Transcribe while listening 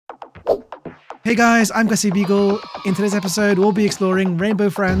Hey guys, I'm GussieBeagle. In today's episode, we'll be exploring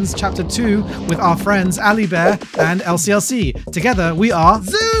Rainbow Friends Chapter 2 with our friends Alybear and LcLc. Together, we are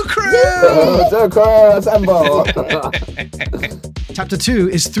ZooCrew! ZooCrew, assemble! Chapter 2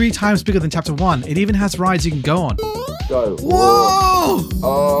 is 3 times bigger than Chapter 1. It even has rides you can go on. Go. Whoa!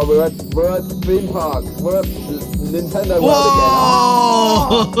 Oh, we're at the theme park. We're at Nintendo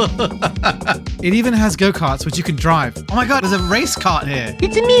World again. It even has go-karts, which you can drive. Oh my god, there's a race kart here.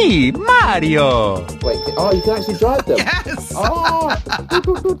 It's me, Mario! Wait, oh, you can actually drive them? Yes! Oh!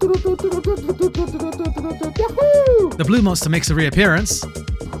 Yahoo! The blue monster makes a reappearance.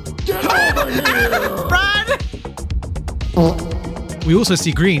 Get over here! Run! We also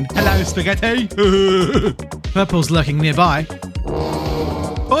see green. Hello, spaghetti. Purple's lurking nearby.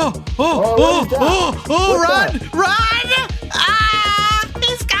 Run! Run! Ah!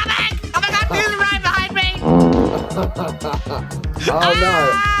 He's coming! Oh my god, he's right behind me! Oh no!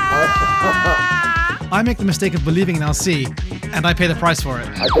 I make the mistake of believing in LC, and I pay the price for it.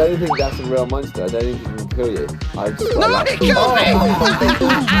 I don't think that's a real monster. I don't think it can kill you. No, he killed me!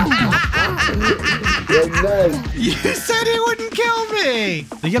 No. You said he wouldn't kill me!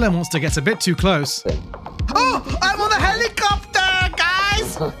 The yellow monster gets a bit too close. Oh, I'm on the helicopter,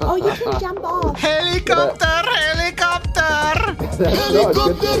 guys! Oh, you can jump off. Helicopter! Helicopter!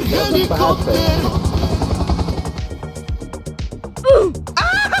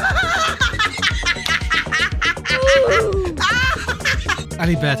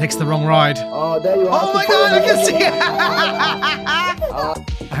 Alybear takes the wrong ride. Oh, there you are. Oh my god, I can see it!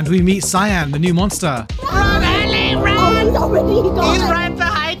 And we meet Cyan, the new monster. Run, Ellie, run! Oh, he's already gone. He's right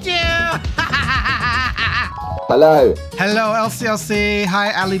behind you! Hello. Hello, LcLc.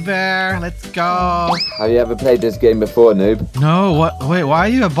 Hi, Alybear. Let's go. Have you ever played this game before, noob? No, what? Wait, why are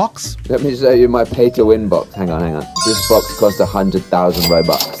you a box? Let me show you my pay-to-win box. Hang on. This box costs 100,000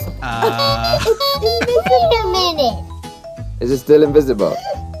 Robux. It's in a minute. Is it still invisible?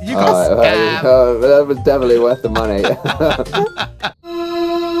 You got scammed. That was definitely worth the money.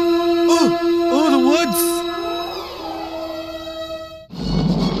 Oh, the woods.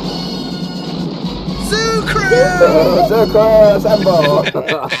 ZooCrew! ZooCrew, assemble!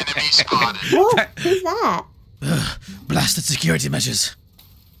 What? Who's that? Blasted security measures.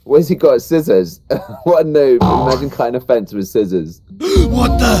 Where's he got scissors? What a noob. Imagine cutting a fence with scissors.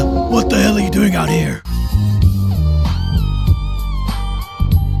 What the hell are you doing out here?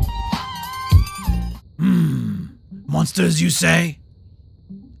 Monsters, you say?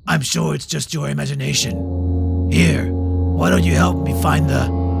 I'm sure it's just your imagination. Here, why don't you help me find the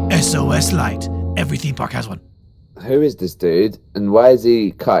SOS light? Every theme park has one. Who is this dude? And why is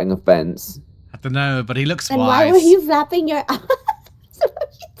he cutting a fence? I don't know, but he looks And wise. why were you flapping your arms?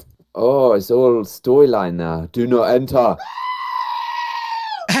 Oh, it's all storyline now. Do not enter.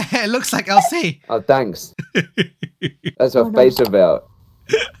 It looks like LC. Oh, thanks. That's a face reveal.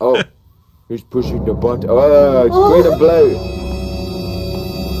 Oh, who's pushing the button? Oh, it's green and blue.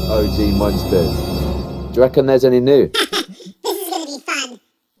 OG monsters. Do you reckon there's any new? This is gonna be fun.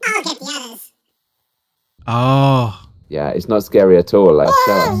 I'll get the others. Oh. Yeah, it's not scary at all. Like,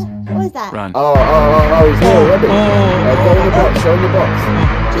 show us. What was that? Run. Oh, he's here already. Go in the box, show in the box.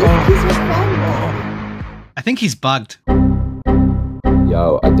 He's your friend. I think he's bugged.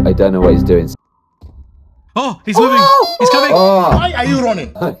 Yo, I don't know what he's doing. Oh, he's moving. He's coming. Oh, Why are you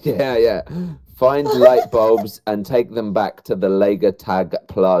running? yeah. Find light bulbs and take them back to the LcLc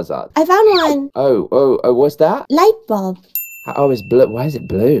Plaza. I found one. Oh, what's that? Light bulb. Oh, it's blue. Why is it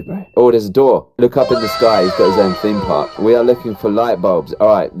blue, bro? Oh, there's a door. Look up in the sky. He's got his own theme park. We are looking for light bulbs. All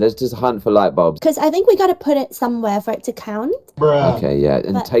right, let's just hunt for light bulbs. Because I think we got to put it somewhere for it to count. Okay, yeah,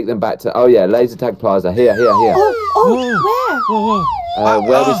 and take them back to... Oh, yeah, LcLc Plaza. Here. Oh, where?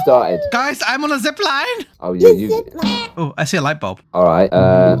 Where we started. Guys, I'm on a zip line. Oh, yeah, you... Zip line. Oh, I see a light bulb. All right,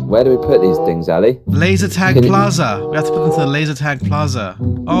 where do we put these things, Ali? Laser tag Can you- plaza. We have to put them to the laser tag plaza.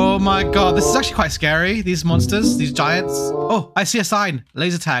 Oh my god, this is actually quite scary. These monsters, these giants. Oh, I see a sign.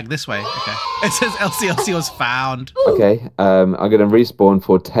 Laser tag this way. Okay. It says LcLc was found. Okay, I'm gonna respawn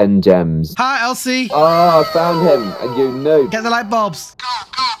for 10 gems. Hi, LC. Oh, I found him, and you know. Get the light bulbs.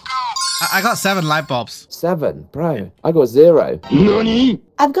 I got 7 light bulbs. 7, bro. I got 0. Nani?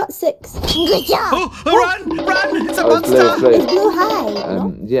 I've got 6. Good job. Oh, run! It's a Oh, it's blue, monster. It's blue high.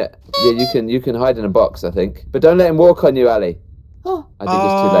 no? Yeah, you can hide in a box, I think. But don't let him walk on you, Ali. Oh, I think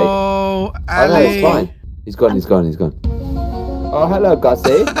it's too late. Oh, Oh no, it's fine. He's gone. Oh, hello,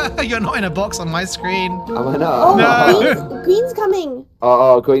 Gussie. You're not in a box on my screen. Am I not? No. Green's coming.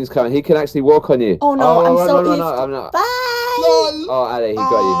 Oh, Green's coming. He can actually walk on you. Oh no, I'm so no, easy. I'm not. Bye. Oh, Ali, he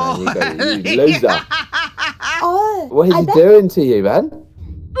got you, man. He got you. You loser. Oh, What is I he bet- doing to you, man?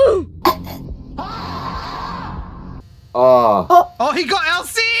 Oh, Oh, he got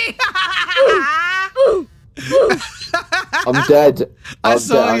LC! I'm dead. I I'm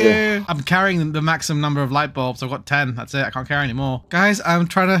saw dead. you. I'm carrying the maximum number of light bulbs. I've got 10. That's it. I can't carry any more. Guys, I'm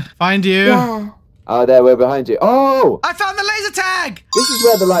trying to find you. Yeah. Oh, there, we're behind you. Oh, I found the laser tag! this is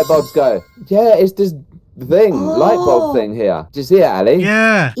where the light bulbs go. Yeah, it's this thing, light bulb thing here. Do you see it, Ali?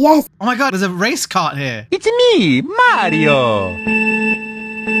 Yeah. Yes. Oh my god, there's a race cart here. It's me, Mario.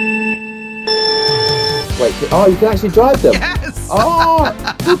 Wait, oh, you can actually drive them. Yes! Oh!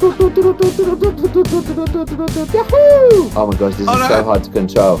 Yahoo! Oh my gosh, this is no. so hard to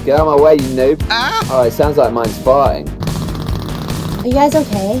control. Get out of my way, you noob. Ah! Oh, it sounds like mine's farting. Are you guys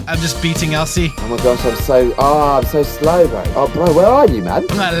okay? I'm just beating Elsie. Oh my gosh, I'm so slow, bro. Oh, bro, where are you, man? I'm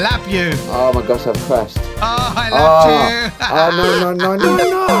gonna lap you. Oh my gosh, I've crashed. Oh, I lapped you.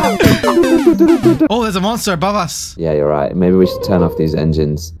 No. Oh, there's a monster above us. Yeah, you're right. Maybe we should turn off these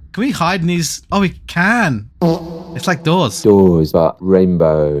engines. Can we hide in these? Oh, we can. It's like doors. Doors, but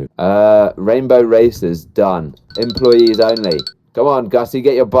rainbow. Rainbow races, done. Employees only. Come on, Gussie,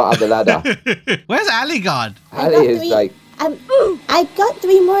 get your butt up the ladder. Where's Ali gone? Ali is like... I got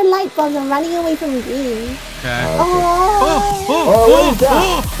 3 more light bulbs. I'm running away from green. Okay. Oh. what is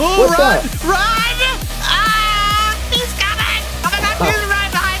that? What's run! that? Run! Ah! He's coming! Oh my god, he's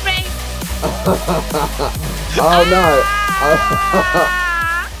right behind me! Oh no!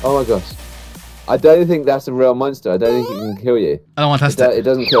 Oh my gosh. I don't think that's a real monster. I don't think it can kill you. I don't want to test it. It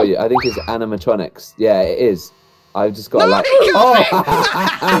doesn't kill you. I think it's animatronics. Yeah, it is. I've just got No, like... he killed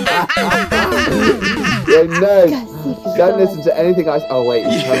Yeah, no! Gussie, Don't listen to anything I... Oh wait,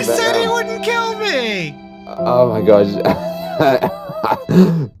 he's You coming back said he now. wouldn't kill me! Oh my gosh.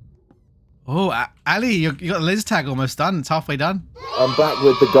 Oh, Ali, you got the laser tag almost done. It's halfway done. I'm back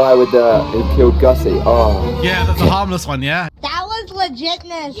with the guy with who killed Gussie. Oh. Yeah, that's a harmless one, yeah? That was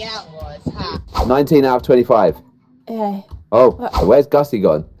legitness. Yeah, it was, huh? 19 out of 25. Okay. Oh, where's Gussie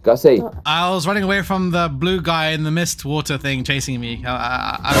gone? Gussie. I was running away from the blue guy in the mist water thing chasing me. Get over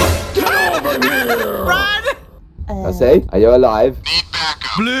here. Run! Gussie, are you alive?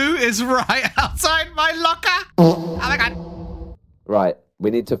 Blue is right outside my locker. Oh my god. Right, we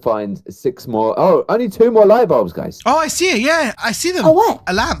need to find 6 more. Oh, only 2 more light bulbs, guys. Oh, I see it. Yeah, I see them. Oh, what?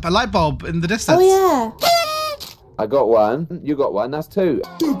 A lamp, a light bulb in the distance. Oh, yeah. I got 1. You got 1. That's 2.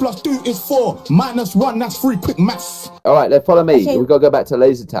 2 + 2 is 4. -1, that's 3. Quick maths. All right, let's follow me. Okay. We've got to go back to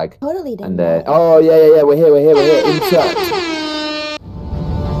laser tag. Totally didn't. And then, oh yeah, we're here. Insert.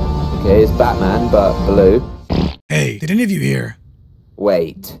 Okay, it's Batman, but blue. Hey, did any of you hear?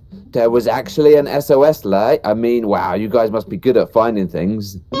 Wait, there was actually an SOS light. I mean, wow, you guys must be good at finding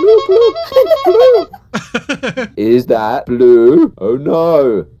things. Blue. Is that blue? Oh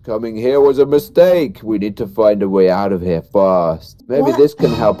no, coming here was a mistake. We need to find a way out of here fast. Maybe What? this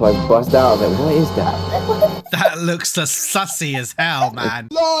can help us bust out of it. What is that? That looks so sussy as hell, man.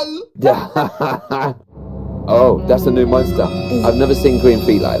 Oh, that's a new monster. I've never seen green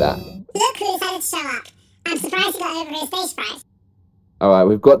feet like that. ZooCrew decided to show up. I'm surprised he got over his stage fright. All right,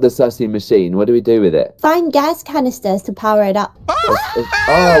 we've got the sussy machine. What do we do with it? Find gas canisters to power it up. Oh,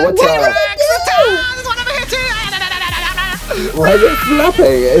 what's that? There's one over here too. Why is it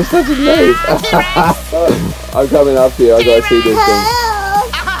flapping? It's such a noob. I'm coming after you. I gotta see this thing.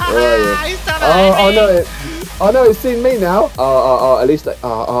 Where are you? He's still behind Oh me. no! Oh no! It's seen me now. At least. No! I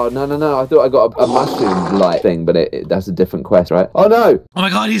thought I got a mushroom light thing, but that's a different quest, right? Oh no! Oh my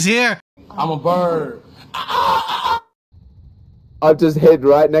god, he's here. I'm a bird. I've just hid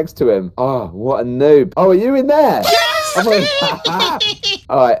right next to him. Oh, what a noob! Oh, are you in there? Yes!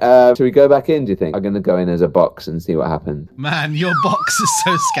 All right. Should we go back in? Do you think? I'm gonna go in as a box and see what happens. Man, your box is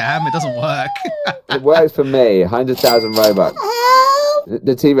so scam. It doesn't work. It works for me. 100,000 Robux. Help!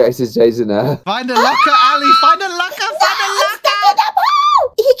 The T-Rex is chasing her. Find a locker, Ali. Find a locker. Find a locker.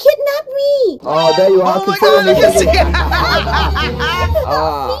 He kidnapped me. Oh, there you are. Oh my god, I can see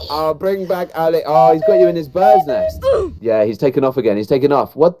it. Bring back Ali. Oh, he's got you in his bird's nest. Yeah, he's taken off again. He's taken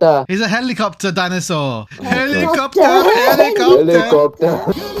off. What the? He's a helicopter dinosaur. Helicopter.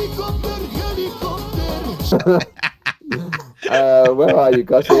 Helicopter. Helicopter. Where are you,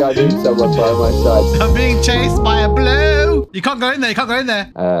 Gussie? I need someone by my side. I'm being chased by a blue. You can't go in there. You can't go in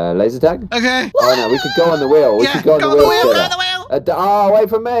there. Laser tag? Okay. Oh no, we could go on the wheel. We Yeah, could go on the wheel. Go together. on the wheel. Wait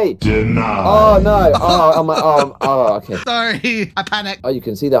for me. Denied. Oh no. Oh, okay. Sorry, I panicked. Oh, you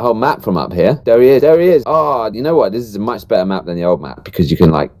can see the whole map from up here. There he is. There he is. Oh, you know what? This is a much better map than the old map because you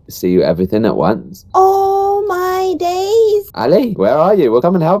can like see everything at once. Oh my days. Ali, where are you? We'll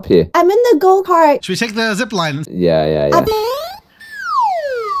come and help you. I'm in the go-kart. Should we take the zip line? Yeah.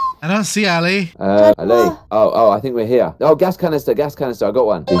 I don't see Ali. Ali. Oh, I think we're here. Oh, gas canister. I got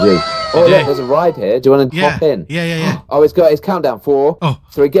one. GG. Oh, look, there's a ride here. Do you want to hop in? Yeah. Oh, it's countdown. 4,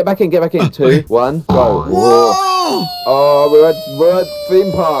 3. Get back in. 2, 1, go. Whoa! Oh, we're at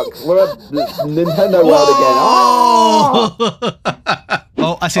theme park. We're at Nintendo World again.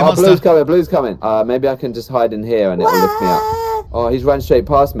 Oh, I see a monster. Blue's coming. Maybe I can just hide in here and it'll lift me up. Oh, he's run straight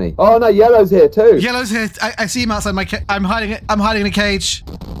past me. Oh no, yellow's here too. Yellow's here. I see him outside my cage. I'm hiding in a cage.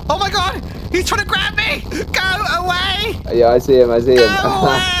 Oh my god! He's trying to grab me! Go away! Yeah, I see him. Go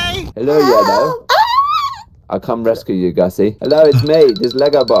away! Hello, Yellow. I'll come rescue you, Gussie. Hello, it's me. This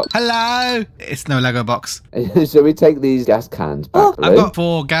Lego box. Hello. It's no Lego box. Shall we take these gas cans back, I've got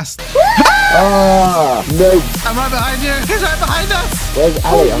 4 gas. Ah, no. I'm right behind you. He's right behind us. Where's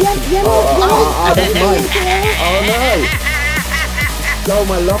Ali? That's mine. Oh no. Stole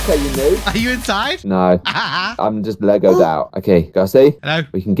my locker, you noob. Are you inside? No. I'm just Legoed out. Okay, Gussie. Hello.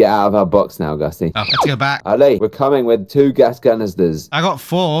 We can get out of our box now, Gussie. Oh, let's go back. Ali, we're coming with 2 gas canisters. I got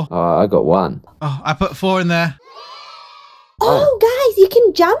 4. Oh, I got 1. Oh, I put 4 in there. Oh, guys, you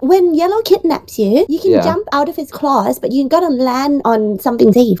can jump when Yellow kidnaps you. You can jump out of his claws, but you gotta land on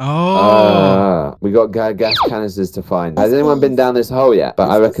something safe. Oh. We got gas canisters to find. Has anyone been down this hole yet?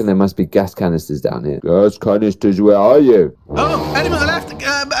 But I reckon there must be gas canisters down here. Gas canisters, where are you? Oh, enemy on the left.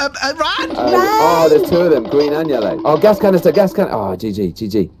 Run! Oh, there's 2 of them, green and yellow. Oh, gas canister. Oh,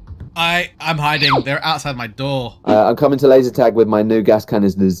 GG. I'm hiding. They're outside my door. I'm coming to laser tag with my new gas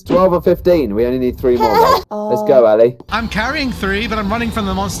canisters. 12 or 15. We only need 3 more, guys. Let's go, Ali. I'm carrying 3, but I'm running from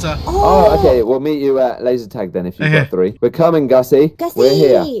the monster. Oh, okay. We'll meet you at laser tag then if you've got 3. We're coming, Gussie. We're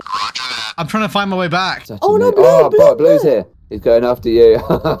here. I'm trying to find my way back. Blue's here. He's going after you.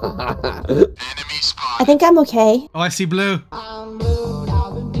 I think I'm okay. Oh, I see Blue.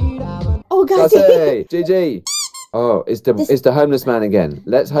 Oh, Gussie. GG. Oh, it's the homeless man again.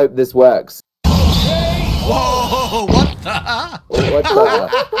 Let's hope this works. Whoa! What the? What's that?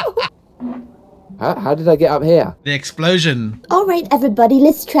 How did I get up here? The explosion. All right, everybody,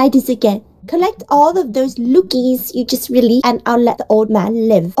 let's try this again. Collect all of those lookies you just released, and I'll let the old man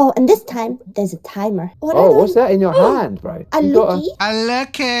live. Oh, and this time, there's a timer. What's that in your hand, bro? A lookie. A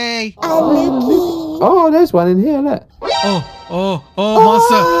lookie. A lookie. Oh, there's one in here, look.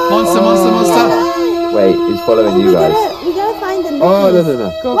 Monster. Wait, he's following you guys. We gotta find the lookies. Oh, no.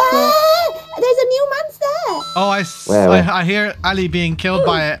 There's a new monster. Oh, I hear Ali being killed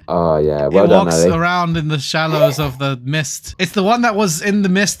by it. Oh, yeah. Well done, Ali. It walks around in the shallows of the mist. It's the one that was in the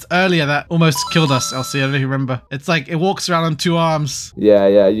mist earlier that almost killed us, LC. I don't know if you remember. It's like it walks around on 2 arms.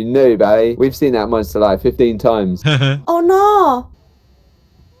 Yeah. You noob, Ali. We've seen that monster like 15 times. Oh, no.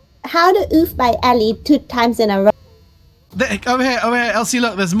 How to oof by Ali 2 times in a row. Over here, LC,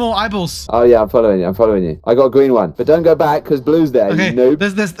 look, there's more eyeballs. Oh yeah, I'm following you. I got a green one, but don't go back because Blue's there. Okay, you noob.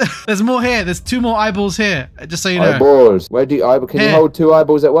 There's more here. There's 2 more eyeballs here. Just so you know. Eyeballs. Where do you Can you hold 2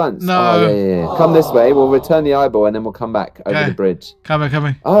 eyeballs at once? No. Oh yeah. Come this way. We'll return the eyeball and then we'll come back over the bridge.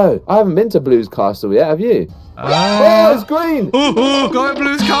 Coming. Oh, I haven't been to Blue's castle yet. Have you? Oh, it's green. Go at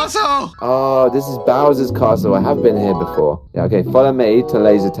Blue's castle. Oh, this is Bowser's castle. I have been here before. Yeah, okay. Follow me to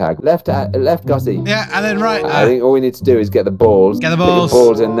laser tag. Left, Gussie. Yeah, and then right. I think all we need to do is get the balls. Get the balls. Put the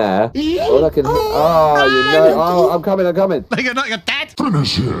balls in there. All I can. Oh, I'm coming. You're dead.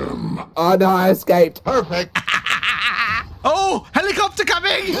 Finish him. Oh no, I escaped. Perfect. Oh, helicopter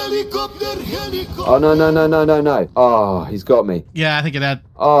coming! Helicopter. Oh, no. Oh, he's got me. Yeah, I think you're dead.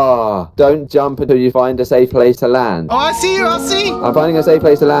 Oh, don't jump until you find a safe place to land. Oh, I see you, I'm finding a safe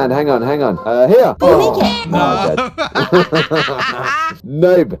place to land. Hang on. Here. Oh, No.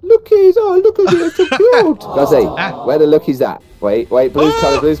 Noob. Lookies. Oh, look at you. It's so cute. Gussie, where the lookies at? Wait. Blue's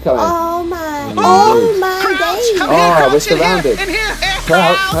coming. Oh, my days. Come here, we're crouch, surrounded. In here.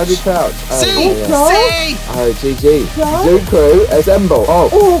 Crouch. How do you crouch? See? Oh, GG. ZooCrew, assemble. Oh,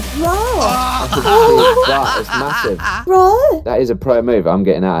 bro. It's massive. Bro. That is a pro move. I'm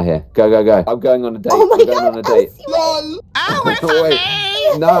getting out of here. Go. I'm going on a date. Oh my God. On a date. Wait.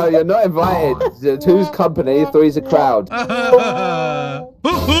 No, you're not invited. 2's company, 3's a crowd.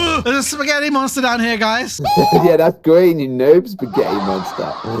 There's a spaghetti monster down here, guys. Yeah, that's green, you noob. Spaghetti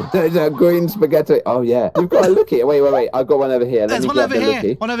monster. There's a green spaghetti. Oh, yeah. You've got a lookie. Wait. I've got one over here. There's one over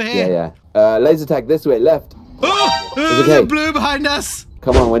here. One over here. Yeah. Laser tag this way, left. There's Blue behind us.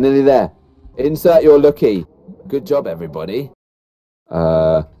 Come on, we're nearly there. Insert your lookie. Good job, everybody.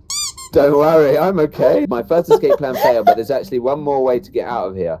 Don't worry, I'm okay. My first escape plan failed, but there's actually one more way to get out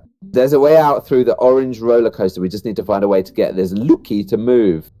of here. There's a way out through the orange roller coaster. We just need to find a way to get there's Lookie to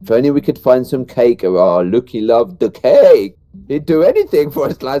move. If only we could find some cake. Oh, Lookie loved the cake. He'd do anything for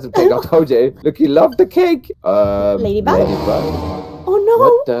a slice of cake. I told you. Lookie loved the cake. Ladybug? Ladybug. Oh No.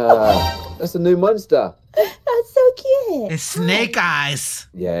 What the? That's a new monster. That's so cute. It's snake eyes.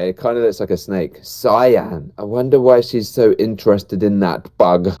 Yeah, it kind of looks like a snake. Cyan. I wonder why she's so interested in that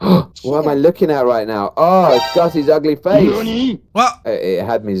bug. What am I looking at right now? Oh, it's Gussie's ugly face. Well, It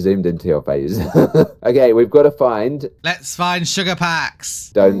had me zoomed into your face. Okay, we've got to find. let's find sugar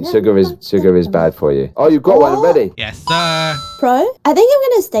packs. Don't. Sugar is bad for you. Oh, you've got one already. Yes, sir. Pro, I think I'm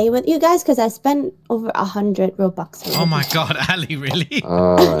gonna stay with you guys because I spent over 100 Robux. Oh my God, Ali, really?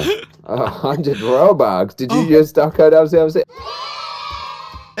 100 Robux. Did you just stuck code LcLc?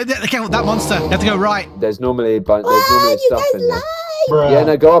 Okay, that monster. You have to go right. There's normally You stuff guys in there. lied. Yeah,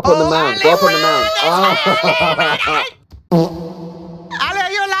 no, go up on the mound. Ali, Go up on the run! mound. Ali,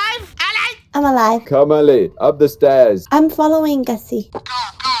 are you alive? Ali! I'm alive. Come, Ali, up the stairs. I'm following Gussie.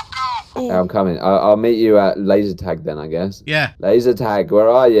 I'm coming. I'll meet you at laser tag then, I guess. Yeah. Laser tag, where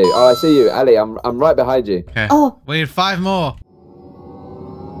are you? Oh, I see you, Ali. I'm right behind you. Okay. Oh. We need 5 more.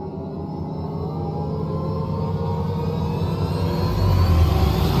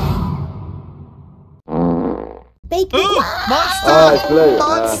 Bake Ooh, me. monster! Oh, it's blue.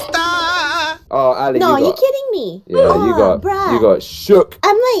 Monster! Oh, Ali, No, you you're got. kidding me. Yeah, Oh, bruh. you got shook.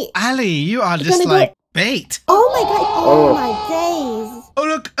 I'm like, Ali, you are gonna just go- like bait. oh my god. Oh. Oh, my days. Oh,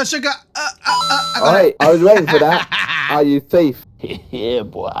 look, a sugar. I got Hey, it. I was waiting for that. Are you thief?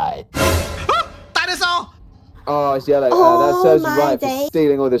 Dinosaur! Oh, it's yellow. Oh, That serves you my right for days.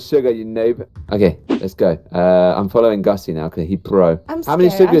 stealing all the sugar, you noob. Okay, let's go. I'm following Gussie now because he's pro. I'm How many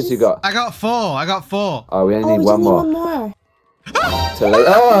scared. sugars I'm you just- got? I got 4. Oh, we only Oh, need we one just need more. one more.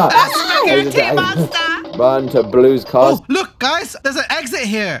 Spaghetti Laser tag. monster! Run to Blue's cars. Oh, look, guys, there's an exit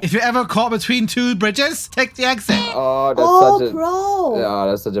here. If you're ever caught between 2 bridges, take the exit. Oh, Oh,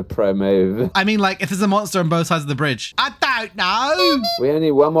 that's such a pro move. I mean, like, if there's a monster on both sides of the bridge. I don't know. We only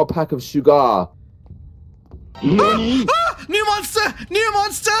need one more pack of sugar. New monster! New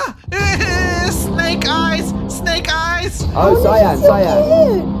monster! Snake eyes! Snake eyes! Oh, Cyan,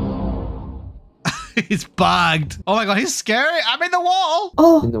 Cyan. Cute. He's bugged. Oh my god, he's scary. I'm in the wall.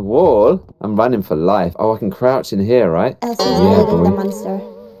 Oh, In the wall? I'm running for life. Oh, I can crouch in here, right? Elsie's Yeah, building the boy. monster.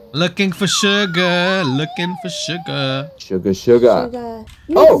 Looking for sugar. Looking for sugar. Sugar. Sugar. Oh.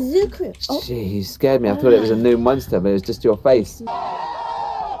 ZooCrew. Oh, Gee, he scared me. I thought it was a new monster, but it was just your face.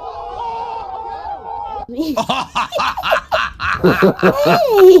 me. Hey.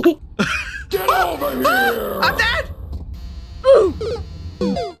 I'm dead.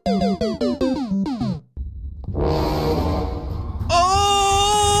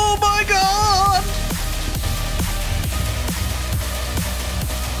 Oh my god!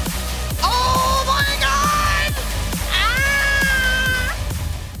 Oh my god! Ah!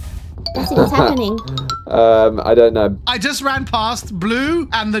 Gussie, what's happening? I don't know. I just ran past Blue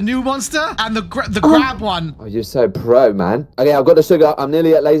and the new monster and the grab one. Oh, you're so pro, man. Okay, I've got the sugar. I'm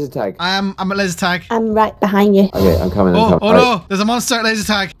nearly at laser tag. I'm at laser tag. I'm right behind you. Okay, I'm coming. Oh Right. no! There's a monster at laser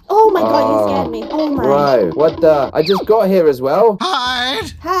tag. Oh my god, Oh, you scared me. Oh my. Bro, what the? I just got here as well.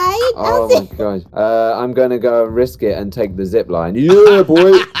 Hide! Hi, Oh Elsie. my gosh. I'm gonna go and risk it and take the zip line. Yeah,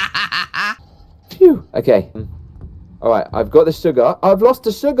 boy. Phew. Okay. All right, I've got the sugar. I've lost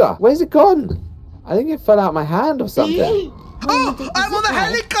the sugar. Where's it gone? I think it fell out my hand or something. Oh, I'm on the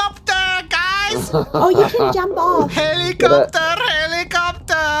helicopter, guys! Oh, you can jump off. Helicopter,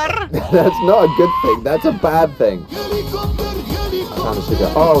 helicopter! That's not a good thing. That's a bad thing. I found the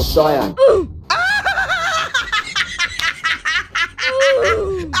sugar. Oh, Cyan. Oh!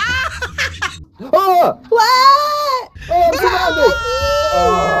 What? Oh, I'm surrounded!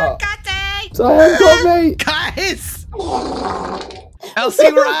 Oh, Gutty! Cyan got me! Guys!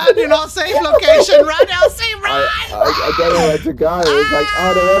 Elsie, run! You're not safe location! Run, Elsie, run! I don't know where to go. It's like,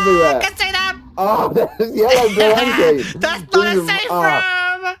 oh, they're everywhere. I can see them! Oh, there's yellow blanket. That's not a safe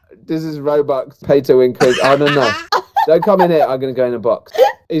room! This is Roblox. Pay to win quiz. Oh, no. Don't come in here. I'm going to go in a box.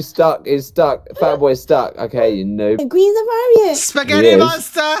 He's stuck. He's stuck. Fat boy's stuck. Okay, you noob. The green's above you. Spaghetti Yes.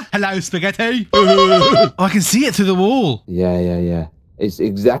 monster! Hello, spaghetti! Oh, I can see it through the wall. Yeah. It's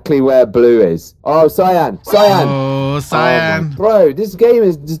exactly where blue is. Oh, Cyan. Cyan. Oh, Oh, Cyan. my- bro, this game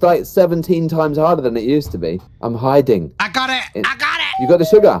is just like 17 times harder than it used to be. I'm hiding. I got it! I got it! You got the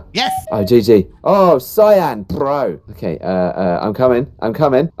sugar? Yes! Oh, GG. Oh, Cyan, bro. Okay, I'm coming. I'm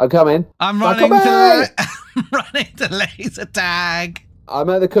coming. running coming. to I'm running to laser tag. I'm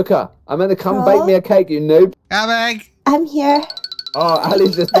at the cooker. I'm at the come Bro? bake me a cake, you noob. Coming. I'm here. Oh,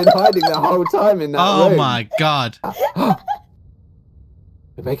 Ali's just been hiding the whole time in that room. Oh my god.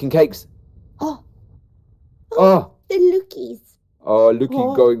 We're baking cakes. Oh, Oh, the lookies. Lucky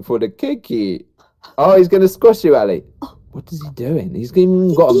Oh. going for the cakey. Oh, he's going to squash you, Ali. What is he doing? He's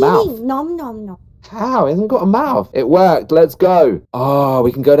even got a mouth. Nom nom nom. How? He hasn't got a mouth. It worked. Let's go. Oh,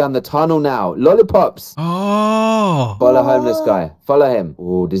 we can go down the tunnel now. Lollipops. Oh. Follow homeless guy. Follow him.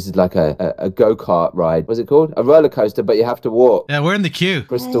 Oh, this is like a go-kart ride. What's it called? A roller coaster, but you have to walk. Yeah, we're in the queue.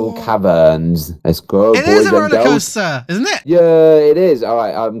 Crystal Caverns. Let's go, It boys is a and roller girls. coaster, isn't it? Yeah, it is. All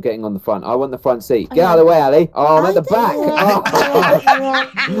right, I'm getting on the front. I want the front seat. Get out of the way, Ali. Oh, I'm at the back. Oh.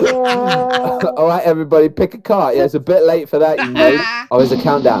 All right, everybody, pick a car. Yeah, it's a bit late for that, you know. Oh, there's a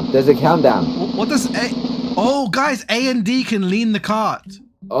countdown. There's a countdown. What does A... Oh, guys, A and D can lean the cart.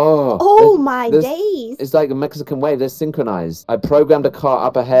 Oh my days. It's like a Mexican wave. They're synchronized. I programmed a car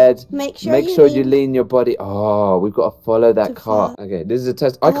up ahead. Make sure you lean your body. Oh, we've got to follow that car. Okay, this is a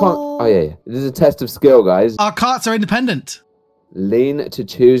test. I can't. Oh, yeah. This is a test of skill, guys. Our carts are independent. Lean to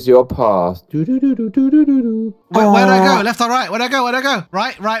choose your path. Where'd I go? Left or right? Where'd I go?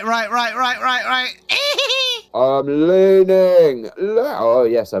 Right. I'm leaning. Oh,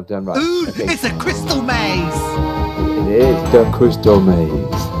 yes, I've done right. Ooh, okay. it's a crystal maze. It is the crystal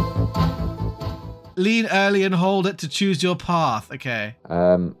maze. Lean early and hold it to choose your path. Okay.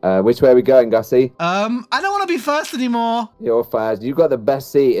 Which way are we going, Gussie? I don't want to be first anymore. You're fast. You got the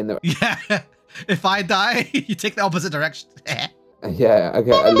best seat in the. Yeah. If I die, you take the opposite direction. Yeah,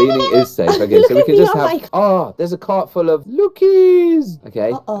 okay, leaning is safe. Okay, so we can just have... Oh, there's a cart full of lookies.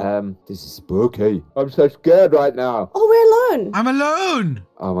 Okay, this is spooky. I'm so scared right now. Oh, we're alone. I'm alone.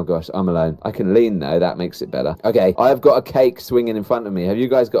 Oh my gosh, I'm alone. I can lean though, that makes it better. Okay, I've got a cake swinging in front of me. Have you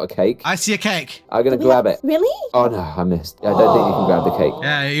guys got a cake? I see a cake. I'm gonna grab it. Really? Oh no, I missed. I don't think you can grab the cake.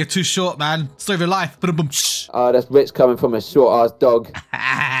 Yeah, you're too short, man. Story of your life. Boom. Oh, that's rich coming from a short-ass dog.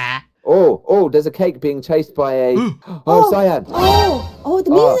 Oh, there's a cake being chased by a... Cyan. Oh,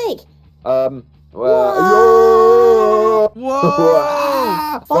 the music. Whoa.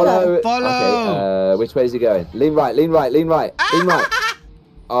 Follow. Follow. Okay, which way is he going? Lean right.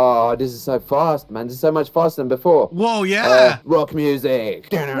 Oh, this is so fast, man. This is so much faster than before. Whoa, yeah. Rock music.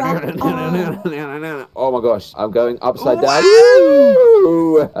 Oh my gosh, I'm going upside down.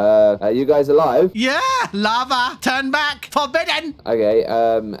 Are you guys alive? Yeah, lava. Turn back. Forbidden. Okay,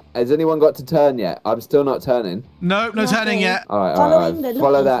 has anyone got to turn yet? I'm still not turning. Nope, no turning yet. All right.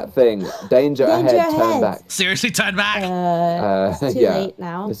 Follow that thing. Danger ahead. Turn back. Seriously, turn back. It's too late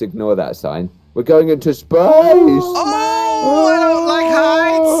now. Let's ignore that sign. We're going into space. Oh, I don't like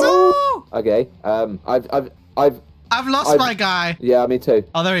heights. Oh. Okay. I've lost my guy. Yeah, me too.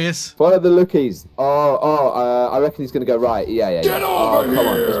 Oh, there he is. Follow the lookies. I reckon he's gonna go right. Yeah. Get over here. Come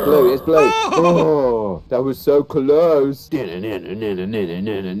on, it's blue. Oh, that was so close. This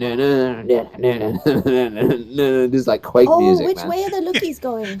is like Quake music, which man. way are the lookies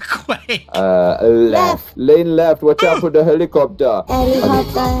going? Quake. Left. Lean left. Watch out for the helicopter.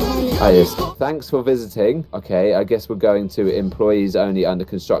 Helicopter. Yes. Thanks for visiting. Okay, I guess we're going to employees only under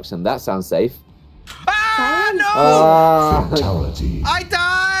construction. That sounds safe. Ah, no! Fatality. I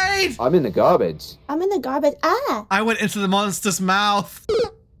died! I'm in the garbage. I'm in the garbage. I went into the monster's mouth.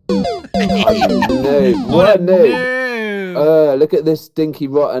 No. What a noob. Look at this stinky,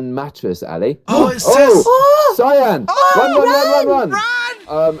 rotten mattress, Ali. Oh, it says... Cyan! Run!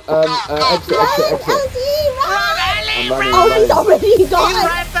 Exit. Run, Ellie, I'm running. Oh, he's already gone. He's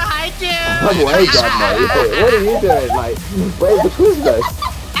right behind you. I'm way gone, mate. What are you doing? Like, where's the Christmas?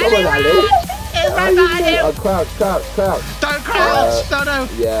 Come on, Ali. He's right behind you. Oh, crouch. Don't crouch. No.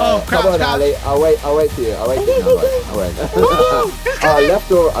 Yeah. Oh, crouch, Come on, crouch. Ali. I'll wait for you. I won't.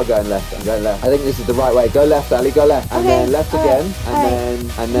 Left or... I'm going left. I think this is the right way. Go left, Ali. Go left. And then left again.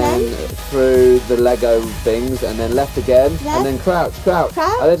 And then through the Lego things. And then left again. And then crouch. I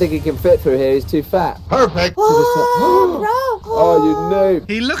don't think he can fit through here. He's too fat. Perfect. Oh, you noob.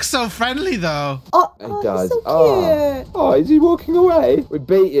 He looks so friendly, though. He does. He's so cute. Oh, is he walking away? We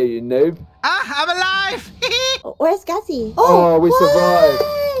beat you, you noob. Ah, I'm alive. Where's Gussie? Oh, we survived.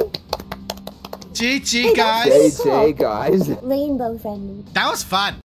 GG, guys. GG, guys. Rainbow friendly. That was fun.